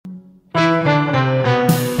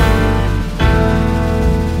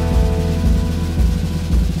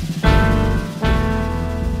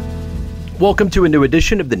Welcome to a new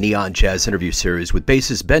edition of the Neon Jazz Interview Series with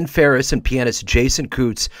bassist Ben Ferris and pianist Jason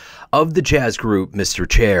Kutz of the jazz group Mr.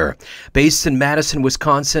 Chair. Based in Madison,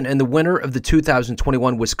 Wisconsin, and the winner of the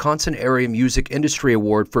 2021 Wisconsin Area Music Industry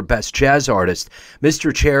Award for Best Jazz Artist,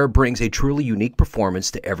 Mr. Chair brings a truly unique performance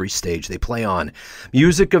to every stage they play on.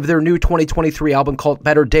 Music of their new 2023 album called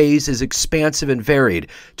Better Days is expansive and varied,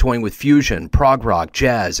 toying with fusion, prog rock,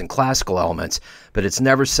 jazz, and classical elements, but it's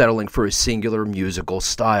never settling for a singular musical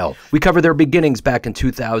style. We cover their beginnings back in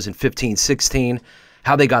 2015-16,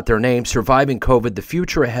 how they got their name, surviving COVID, the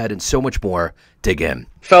future ahead, and so much more. Dig in.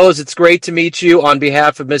 Fellas, it's great to meet you. On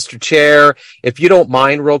behalf of Mr. Chair, if you don't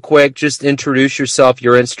mind real quick, just introduce yourself,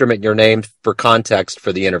 your instrument, your name for context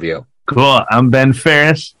for the interview. Cool. I'm Ben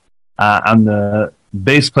Ferris. I'm the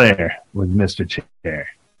bass player with Mr. Chair.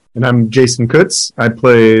 And I'm Jason Kutz. I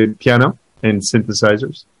play piano and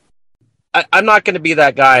synthesizers. I'm not going to be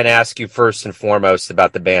that guy and ask you first and foremost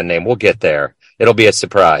about the band name. We'll get there. It'll be a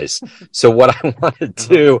surprise. So what I want to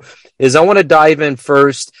do is I want to dive in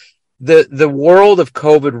first. The world of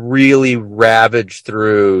COVID really ravaged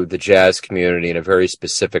through the jazz community in a very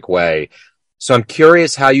specific way. So I'm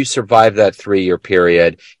curious how you survived that 3-year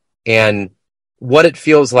period and what it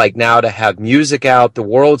feels like now to have music out. The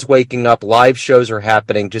world's waking up. Live shows are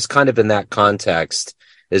happening, just kind of in that context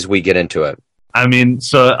as we get into it. I mean,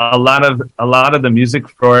 so a lot of the music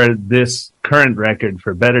for this current record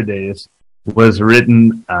for Better Days was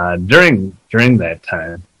written during that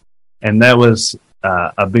time, and that was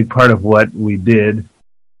a big part of what we did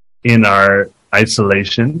in our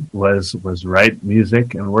isolation was write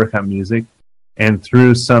music and work on music, and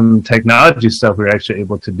through some technology stuff we were actually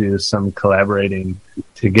able to do some collaborating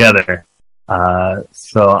together.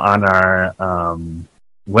 So on our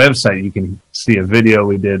website you can see a video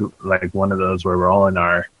we did, like one of those where we're all in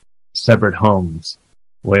our separate homes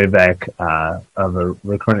way back, of a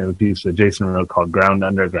recording of a piece that Jason wrote called Ground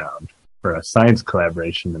Underground for a science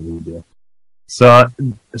collaboration that we did. So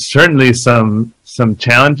certainly some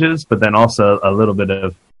challenges, but then also a little bit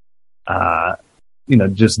of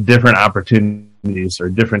just different opportunities or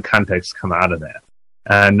different contexts come out of that.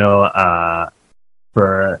 I know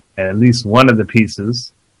for at least one of the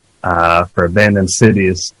pieces, for Abandoned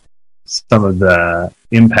Cities, some of the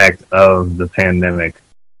impact of the pandemic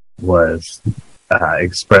was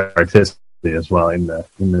expressed artistically as well in the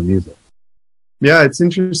music. Yeah, it's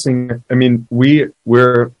interesting. I mean, we're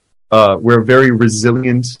a very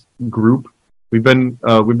resilient group. We've been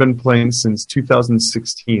playing since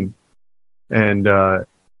 2016, and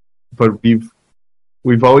but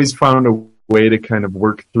we've always found a way to kind of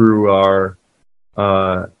work through our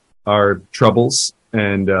troubles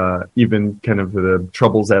and even kind of the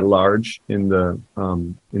troubles at large in the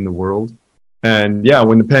world. And yeah,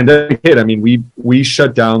 when the pandemic hit, I mean, we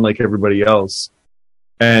shut down like everybody else.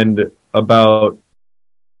 And about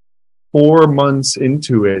 4 months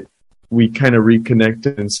into it, we kind of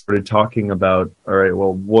reconnected and started talking about, all right,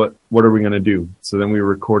 well, what are we going to do? So then we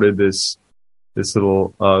recorded this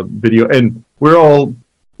little video, and we're all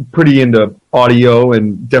pretty into audio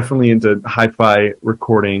and definitely into hi-fi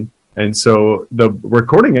recording. And so the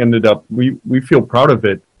recording ended up, we feel proud of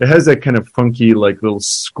it. It has that kind of funky, like little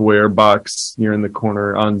square box here in the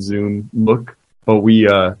corner on Zoom look, but we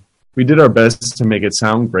did our best to make it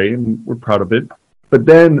sound great, and we're proud of it. But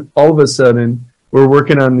then all of a sudden, we're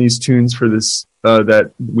working on these tunes for this,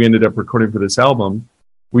 that we ended up recording for this album.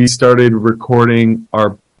 We started recording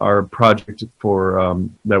our project for,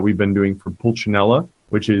 that we've been doing for Pulcinella,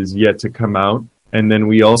 which is yet to come out. And then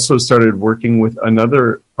we also started working with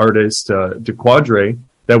another artist, De Quadre,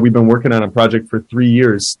 that we've been working on a project for 3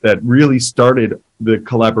 years that really started the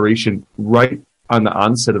collaboration right on the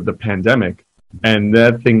onset of the pandemic. And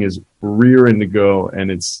that thing is rearing to go,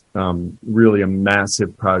 and it's really a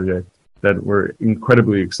massive project that we're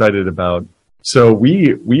incredibly excited about. So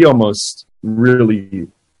we almost really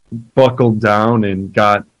buckled down and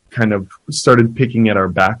got kind of started picking at our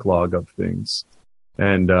backlog of things.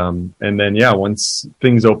 And then, yeah, once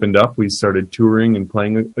things opened up, we started touring and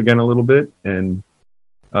playing again a little bit. And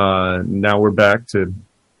now we're back to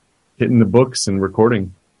hitting the books and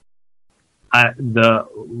recording. The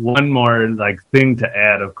one more thing to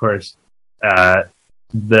add, of course,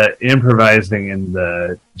 the improvising and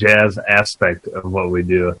the jazz aspect of what we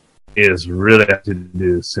do is really have to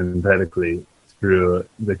do synthetically through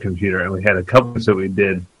the computer. And we had a couple that we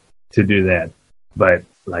did to do that. But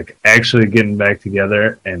actually getting back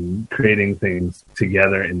together and creating things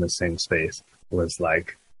together in the same space was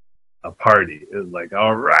like a party. It was like,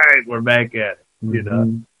 all right, we're back at it, you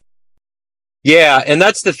know? Yeah, and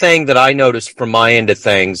that's the thing that I noticed from my end of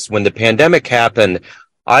things. When the pandemic happened,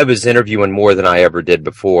 I was interviewing more than I ever did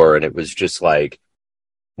before, and it was just like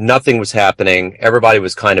nothing was happening. Everybody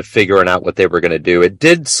was kind of figuring out what they were going to do. It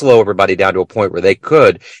did slow everybody down to a point where they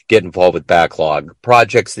could get involved with backlog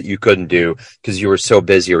projects that you couldn't do because you were so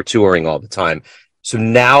busy or touring all the time. So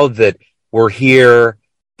now that we're here,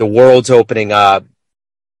 the world's opening up.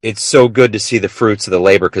 It's so good to see the fruits of the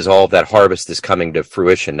labor because all of that harvest is coming to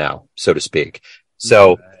fruition now, so to speak.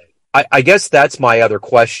 So I guess that's my other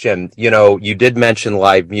question. You know, you did mention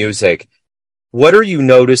live music. What are you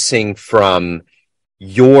noticing from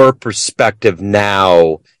your perspective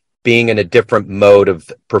now, being in a different mode of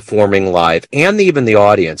performing live, and even the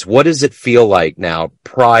audience? What does it feel like now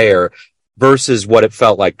prior versus what it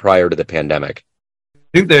felt like prior to the pandemic?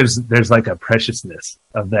 I think there's like a preciousness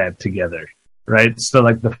of that together, right? So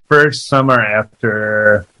like the first summer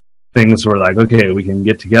after things were like, okay, we can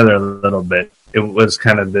get together a little bit, it was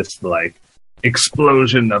kind of this like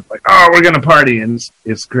explosion of like, oh, we're going to party, and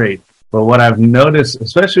it's great. But what I've noticed,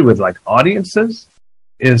 especially with like audiences,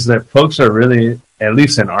 is that folks are really, at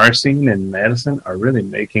least in our scene in Madison, are really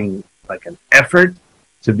making like an effort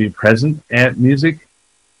to be present at music.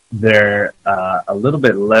 They're a little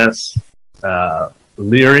bit less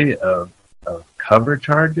leery of cover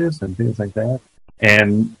charges and things like that,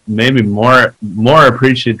 and maybe more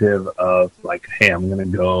appreciative of like, hey, I'm going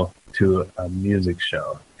to go to a music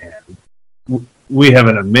show. And we have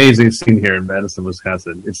an amazing scene here in Madison,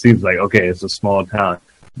 Wisconsin. It seems like, okay, it's a small town,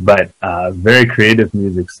 but very creative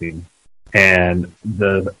music scene. And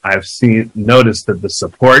I've noticed that the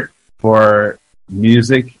support for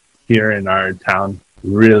music here in our town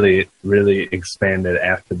really, really expanded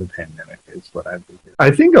after the pandemic, is what I've been hearing.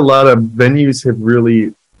 I think a lot of venues have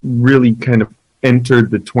really, really kind of entered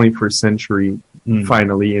the 21st century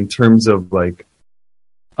finally, in terms of like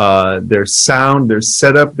their sound, their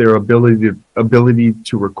setup, their ability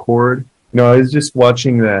to record. You know, I was just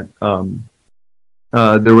watching that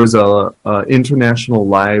there was a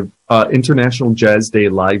international jazz day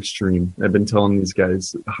live stream. I've been telling these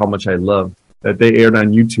guys how much I love that. They aired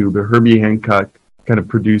on YouTube. Herbie Hancock kind of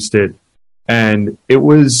produced it, and it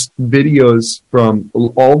was videos from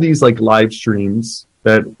all these like live streams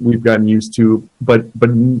that we've gotten used to, but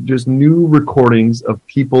just new recordings of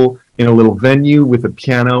people in a little venue with a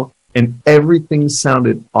piano, and everything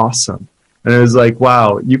sounded awesome. And it was like,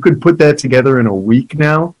 wow, you could put that together in a week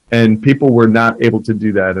now, and people were not able to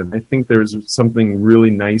do that. And I think there's something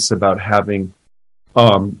really nice about having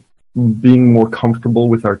being more comfortable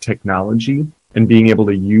with our technology and being able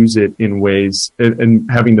to use it in ways, and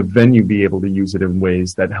having the venue be able to use it in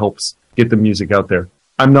ways that helps get the music out there.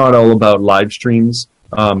 I'm not all about live streams,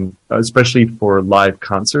 especially for live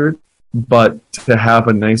concert, but to have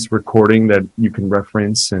a nice recording that you can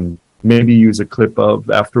reference and maybe use a clip of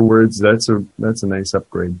afterwards, that's a nice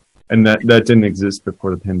upgrade. And that didn't exist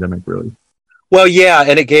before the pandemic, really. Well, yeah,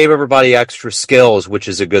 and it gave everybody extra skills, which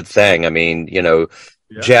is a good thing. I mean, you know,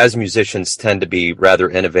 jazz musicians tend to be rather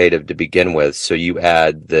innovative to begin with. So you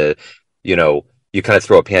add you kind of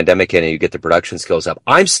throw a pandemic in and you get the production skills up.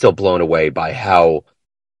 I'm still blown away by how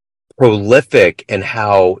prolific and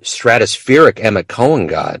how stratospheric Emmett Cohen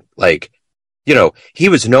got. Like, you know, he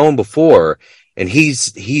was known before and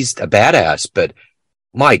he's a badass, but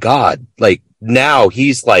my God, like now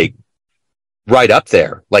he's like right up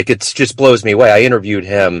there. Like it just blows me away. I interviewed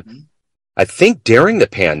him, I think during the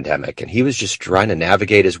pandemic, and he was just trying to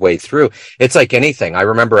navigate his way through. It's like anything. I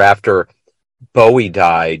remember after Bowie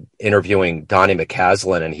died, interviewing Donnie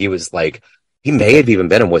McCaslin, and he was like, he may have even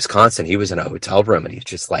been in Wisconsin. He was in a hotel room and he's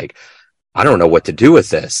just like, I don't know what to do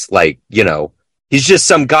with this. Like, you know, he's just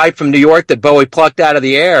some guy from New York that Bowie plucked out of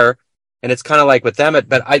the air. And it's kind of like with Emmett,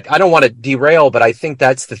 but I don't want to derail, but I think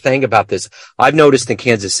that's the thing about this. I've noticed in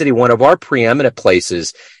Kansas City, one of our preeminent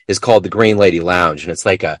places is called the Green Lady Lounge. And it's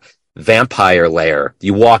like a vampire lair.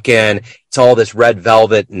 You walk in, it's all this red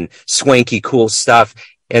velvet and swanky, cool stuff.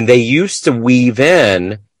 And they used to weave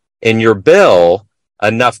in your bill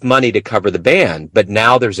enough money to cover the band, but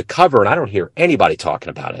now there's a cover and I don't hear anybody talking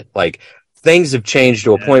about it. Like things have changed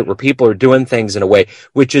to a point where people are doing things in a way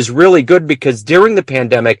which is really good, because during the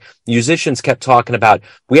pandemic, musicians kept talking about,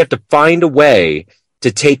 we have to find a way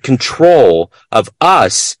to take control of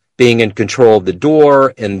us being in control of the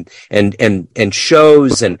door and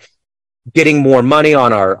shows and getting more money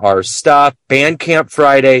on our stuff, Bandcamp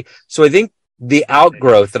Friday. So I think the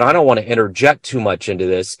outgrowth, and I don't want to interject too much into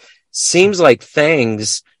this, seems like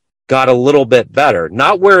things got a little bit better.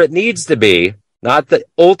 Not where it needs to be, not the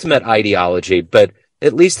ultimate ideology, but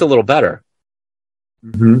at least a little better.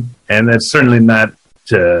 Mm-hmm. And that's certainly not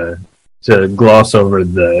to gloss over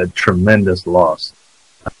the tremendous loss,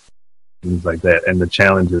 things like that, and the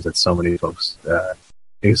challenges that so many folks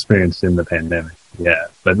experienced in the pandemic. Yeah,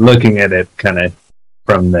 but looking at it kind of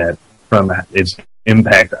from its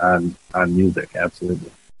impact on music,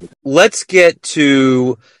 absolutely. Let's get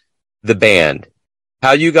to the band.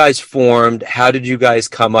 How you guys formed? How did you guys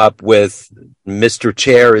come up with Mr.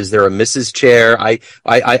 Chair? Is there a Mrs. Chair? I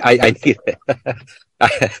need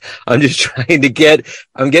I'm just trying to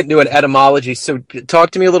I'm getting to an etymology. So talk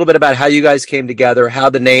to me a little bit about how you guys came together, how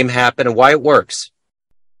the name happened, and why it works.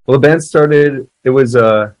 Well, the band started, it was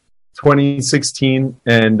 2016,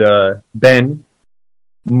 and Ben,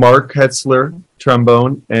 Mark Hetzler,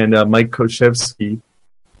 trombone, and Mike Koshevsky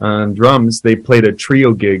on drums, they played a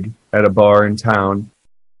trio gig at a bar in town,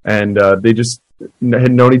 and they just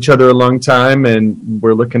had known each other a long time and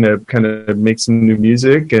were looking to kind of make some new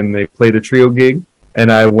music, and they played a trio gig,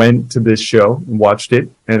 and I went to this show and watched it,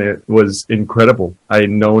 and it was incredible. I had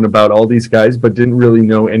known about all these guys but didn't really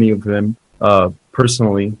know any of them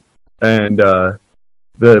personally, and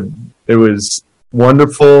it was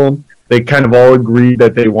wonderful. They kind of all agreed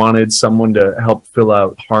that they wanted someone to help fill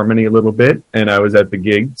out harmony a little bit, and I was at the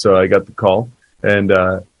gig, so I got the call, and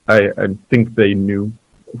I think they knew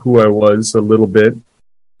who I was a little bit,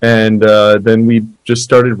 and then we just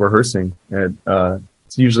started rehearsing at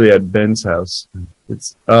it's usually at Ben's house.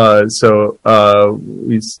 It's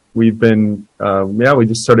we've been we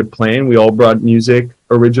just started playing. We all brought music,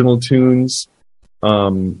 original tunes,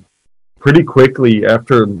 pretty quickly.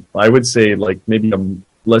 After, I would say, like maybe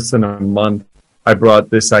less than a month, I brought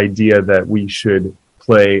this idea that we should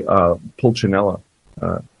play Pulcinella,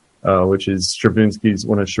 which is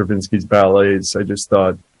one of Stravinsky's ballets. I just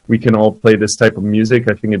thought we can all play this type of music.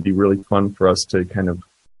 I think it'd be really fun for us to kind of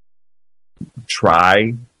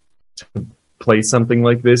try to play something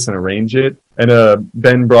like this and arrange it. And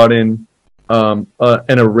Ben brought in an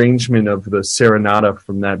arrangement of the Serenata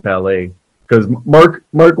from that ballet, because Mark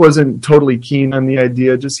wasn't totally keen on the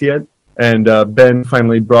idea just yet. And Ben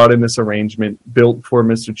finally brought in this arrangement built for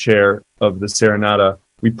Mr. Chair of the Serenata.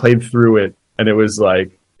 We played through it, and it was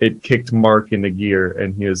like, it kicked Mark into gear,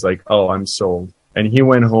 and he was like, oh, I'm sold. And he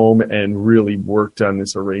went home and really worked on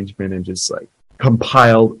this arrangement and just like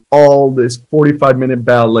compiled all this 45-minute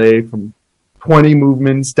ballet from 20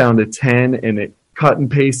 movements down to 10, and it cut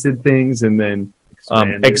and pasted things and then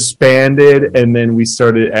expanded, and then we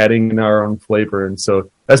started adding in our own flavor. And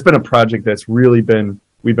so that's been a project that's really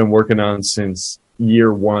we've been working on since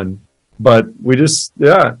year one. But we just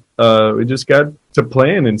got to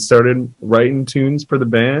playing and started writing tunes for the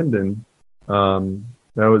band, and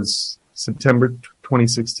that was September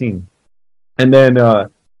 2016. And then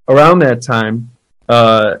around that time,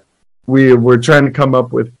 we were trying to come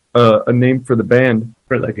up with a name for the band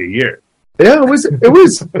for like a year. Yeah, it was a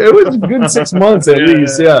good 6 months at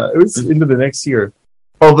least. Yeah, it was into the next year.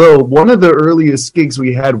 Although one of the earliest gigs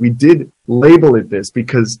we had, we did label it this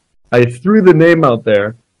because I threw the name out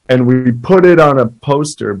there and we put it on a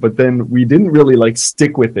poster, but then we didn't really like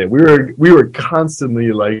stick with it. We were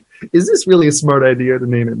constantly like, is this really a smart idea to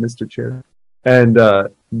name it Mr. Chair? And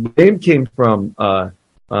the name came from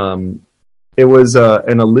it was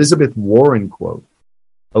an Elizabeth Warren quote.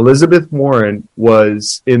 Elizabeth Warren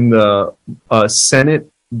was in the Senate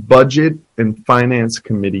Budget and Finance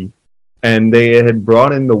Committee, and they had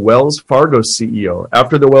brought in the Wells Fargo CEO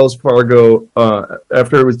after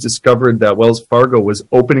it was discovered that Wells Fargo was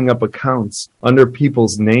opening up accounts under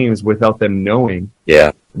people's names without them knowing.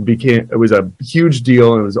 Yeah, it was a huge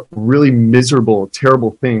deal, and it was a really miserable,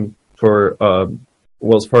 terrible thing for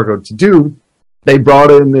Wells Fargo to do. They brought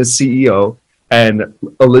in this CEO, and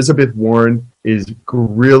Elizabeth Warren is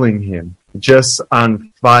grilling him, just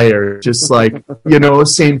on fire, just like,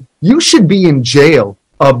 saying, you should be in jail.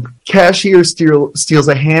 A cashier steals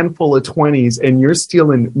a handful of 20s, and you're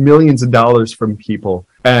stealing millions of dollars from people,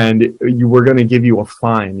 and we're going to give you a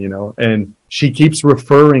fine, And she keeps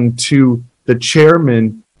referring to the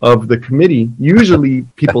chairman of the committee. Usually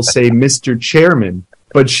people say Mr. Chairman,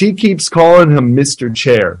 but she keeps calling him Mr.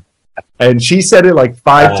 Chair. And she said it like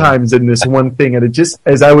 5 times in this one thing. And it just,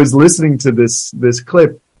 as I was listening to this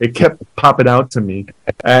clip, it kept popping out to me.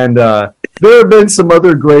 And there have been some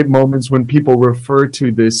other great moments when people refer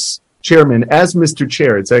to this chairman as Mr.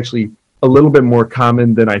 Chair. It's actually a little bit more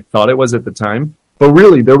common than I thought it was at the time. But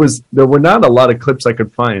really, there were not a lot of clips I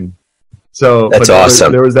could find. So that's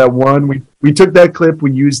awesome. There was that one. We took that clip.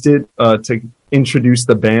 We used it to introduce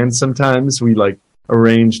the band sometimes. We like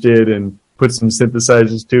arranged it and put some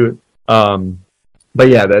synthesizers to it. But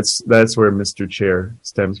yeah, that's where Mr. Chair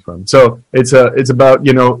stems from. So it's about,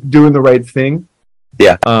 doing the right thing.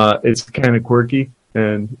 Yeah. It's kind of quirky,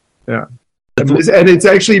 and yeah. And it's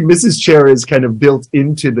actually, Mrs. Chair is kind of built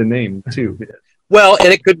into the name too. Well, and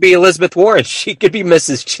it could be Elizabeth Warren. She could be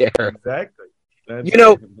Mrs. Chair. Exactly. You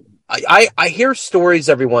know, I hear stories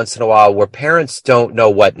every once in a while where parents don't know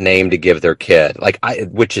what name to give their kid,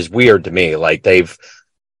 which is weird to me. Like they've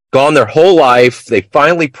gone their whole life, they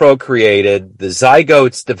finally procreated, the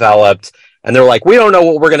zygote's developed, and they're like, we don't know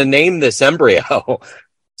what we're going to name this embryo.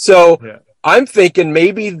 So yeah. I'm thinking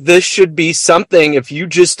maybe this should be something, if you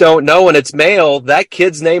just don't know and it's male, that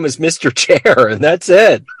kid's name is Mr. Chair, and that's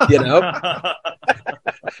it, you know?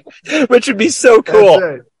 Which would be so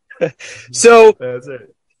cool. So that's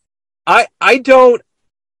it. I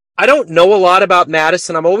don't know a lot about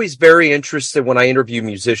Madison. I'm always very interested when I interview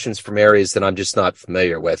musicians from areas that I'm just not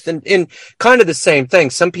familiar with. And kind of the same thing.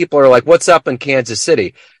 Some people are like, what's up in Kansas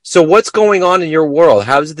City? So what's going on in your world?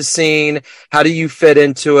 How's the scene? How do you fit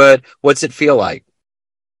into it? What's it feel like?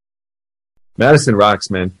 Madison rocks,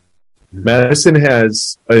 man. Madison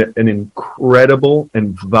has an incredible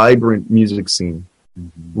and vibrant music scene.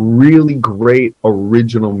 Really great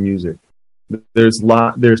original music.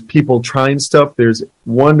 There's people trying stuff. There's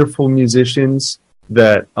wonderful musicians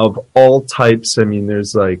that of all types. I mean,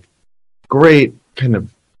 there's like great kind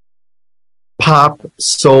of pop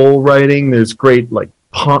soul writing. There's great like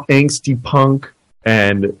angsty punk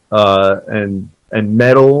and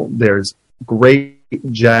metal. There's great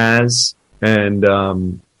jazz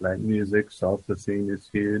and Black music, salsa scene is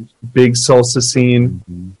huge. Big salsa scene.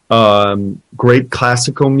 Mm-hmm. Great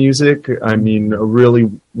classical music. I mean, a really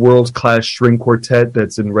world-class string quartet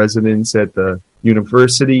that's in residence at the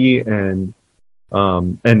university, and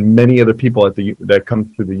many other people that come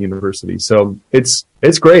through the university. So it's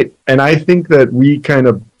great, and I think that we kind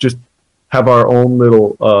of just have our own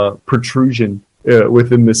little protrusion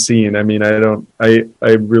within the scene. I mean, I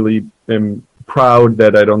really am proud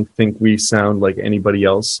that I don't think we sound like anybody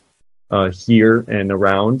else here and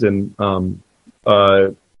around, and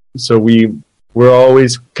so we're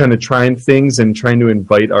always kind of trying things and trying to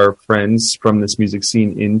invite our friends from this music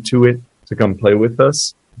scene into it to come play with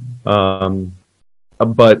us. Yeah,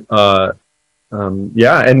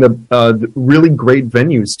 and the really great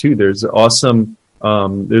venues too. There's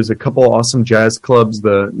a couple awesome jazz clubs,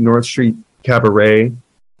 the North Street Cabaret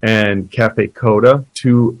and Cafe Coda,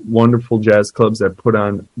 two wonderful jazz clubs that put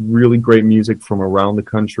on really great music from around the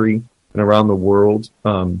country and around the world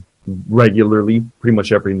regularly, pretty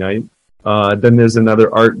much every night. Then there's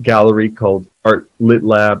another art gallery called Art Lit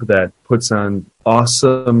Lab that puts on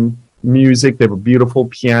awesome music. They have a beautiful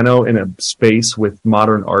piano in a space with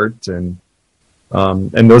modern art, and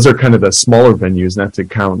those are kind of the smaller venues, not to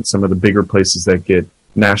count some of the bigger places that get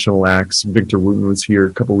national acts. Victor Wooten was here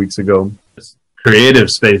a couple weeks ago. Creative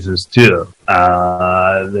spaces too.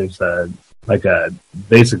 There's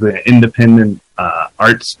basically an independent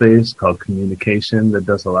art space called Communication that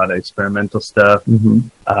does a lot of experimental stuff.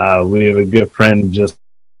 Mm-hmm. We have a good friend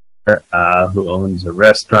who owns a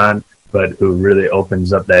restaurant, but who really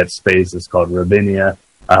opens up that space. It's called Rabinia,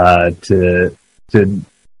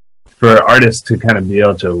 for artists to kind of be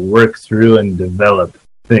able to work through and develop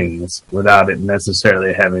things without it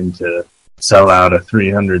necessarily having to sell out a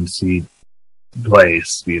 300-seat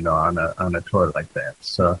place, on a tour like that.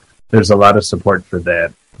 So there's a lot of support for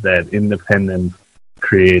that independent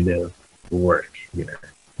creative work here.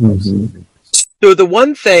 Mm-hmm. So the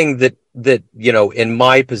one thing that in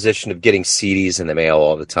my position of getting CDs in the mail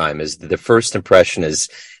all the time is the first impression is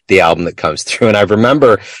the album that comes through. And I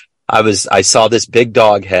remember I saw this big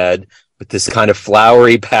dog head with this kind of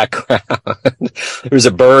flowery background. There's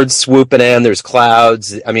a bird swooping in, there's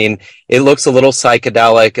clouds. I mean, it looks a little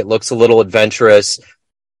psychedelic. It looks a little adventurous.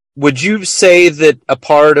 Would you say that a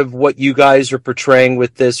part of what you guys are portraying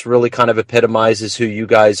with this really kind of epitomizes who you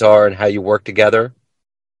guys are and how you work together?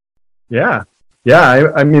 Yeah.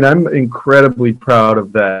 I mean, I'm incredibly proud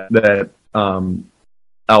of that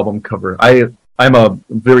album cover. I'm a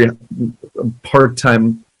very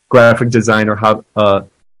part-time graphic designer.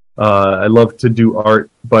 I love to do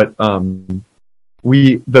art, but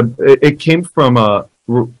it came from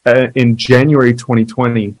in January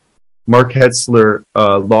 2020. Mark Hetzler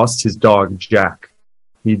lost his dog Jack.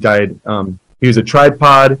 He died. He was a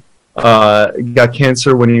tripod. Got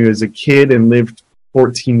cancer when he was a kid and lived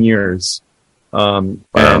 14 years. Wow.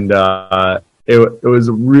 And it was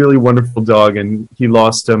a really wonderful dog, and he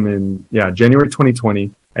lost him in January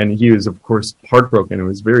 2020. And he was, of course, heartbroken. It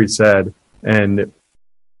was very sad. And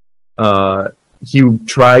he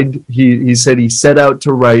tried. He said he set out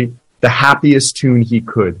to write the happiest tune he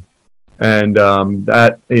could, and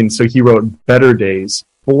so he wrote "Better Days"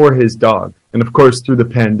 for his dog. And of course, through the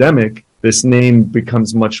pandemic, this name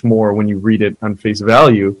becomes much more when you read it on face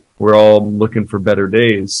value. We're all looking for better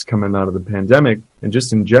days coming out of the pandemic, and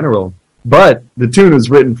just in general. but the tune was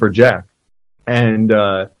written for Jack. And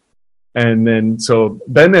then so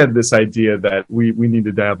Ben had this idea that we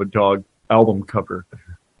needed to have a dog album cover.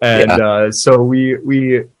 And so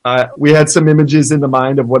we had some images in the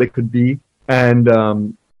mind of what it could be.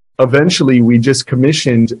 And eventually we just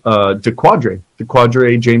commissioned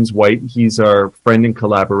DeQuadre James White. He's our friend and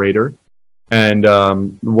collaborator, and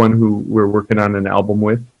the one who we're working on an album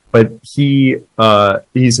with. But he's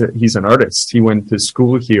an artist. He went to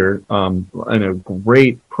school here in a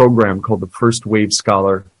great program called the First Wave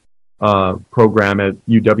Scholar program at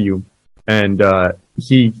UW, and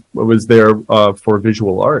he was there for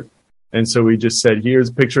visual art. And so we just said, "Here's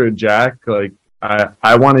a picture of Jack." Like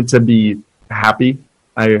I wanted to be happy.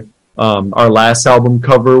 Our last album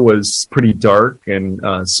cover was pretty dark and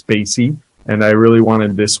spacey, and I really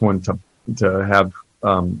wanted this one to have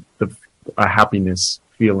a happiness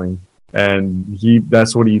feeling, and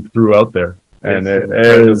that's what he threw out there, and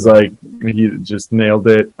it was like he just nailed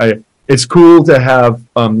it. It's cool to have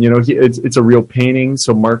it's a real painting,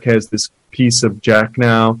 so Mark has this piece of Jack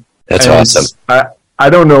now. That's awesome. I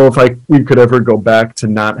don't know if we could ever go back to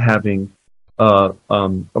not having a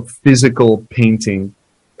physical painting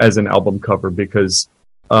as an album cover, because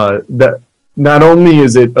that not only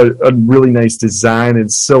is it a really nice design,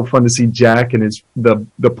 it's so fun to see Jack, and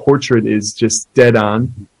the portrait is just dead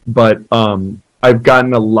on, but I've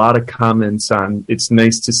gotten a lot of comments on it's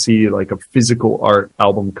nice to see like a physical art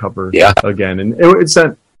album cover again, and it's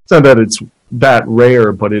not that it's that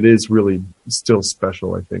rare, but it is really still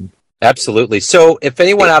special, I think. Absolutely. So if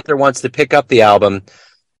anyone out there wants to pick up the album,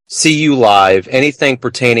 see you live, anything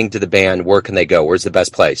pertaining to the band, where can they go? Where's the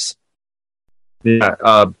best place? Yeah,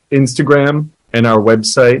 Instagram and our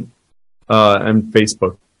website and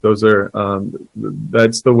Facebook. Those are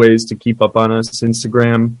that's the ways to keep up on us.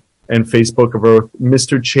 Instagram and Facebook are both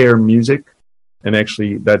Mr. Chair Music, and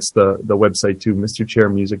actually that's the website too,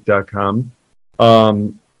 mrchairmusic.com.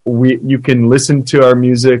 You can listen to our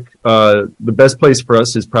music. The best place for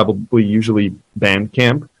us is probably usually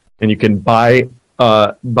Bandcamp, and you can buy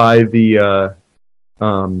the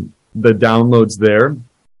downloads there.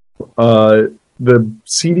 The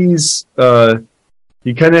CDs,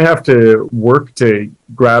 you kind of have to work to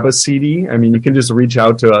grab a CD. I mean, you can just reach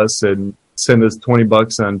out to us and send us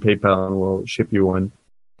 $20 on PayPal and we'll ship you one.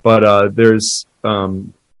 But there's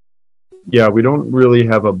we don't really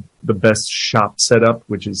have the best shop setup,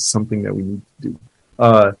 which is something that we need to do.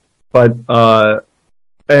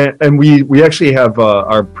 And we actually have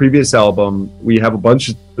our previous album. We have a bunch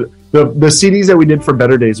of the CDs that we did for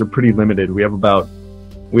Better Days are pretty limited. We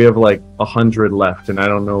have like 100 left, and I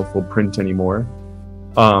don't know if we'll print anymore.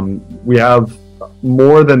 We have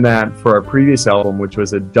more than that for our previous album, which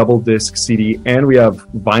was a double disc CD, and we have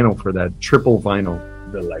vinyl for that, triple vinyl.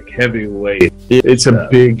 The like heavyweight. It's a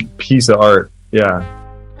big piece of art. Yeah.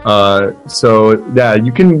 So yeah,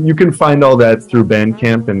 you can find all that through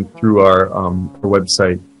Bandcamp and through our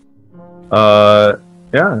website.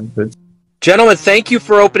 Gentlemen, thank you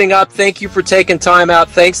for opening up. Thank you for taking time out.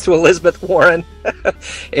 Thanks to Elizabeth Warren.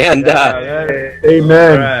 And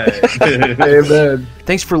amen. Right. Amen.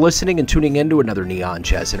 Thanks for listening and tuning in to another Neon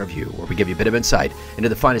Jazz interview, where we give you a bit of insight into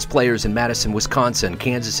the finest players in Madison, Wisconsin,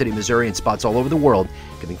 Kansas City, Missouri, and spots all over the world,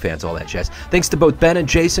 giving fans all that jazz. Thanks to both Ben and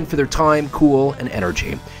Jason for their time, cool, and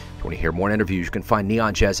energy. If you want to hear more interviews, you can find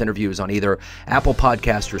Neon Jazz interviews on either Apple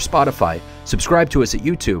Podcast or Spotify. Subscribe to us at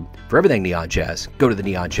YouTube. For everything Neon Jazz, go to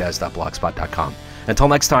theneonjazz.blogspot.com. Until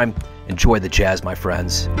next time, enjoy the jazz, my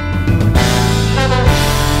friends.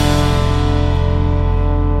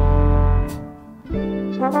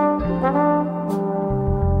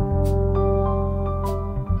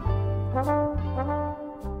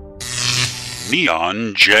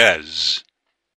 Neon Jazz.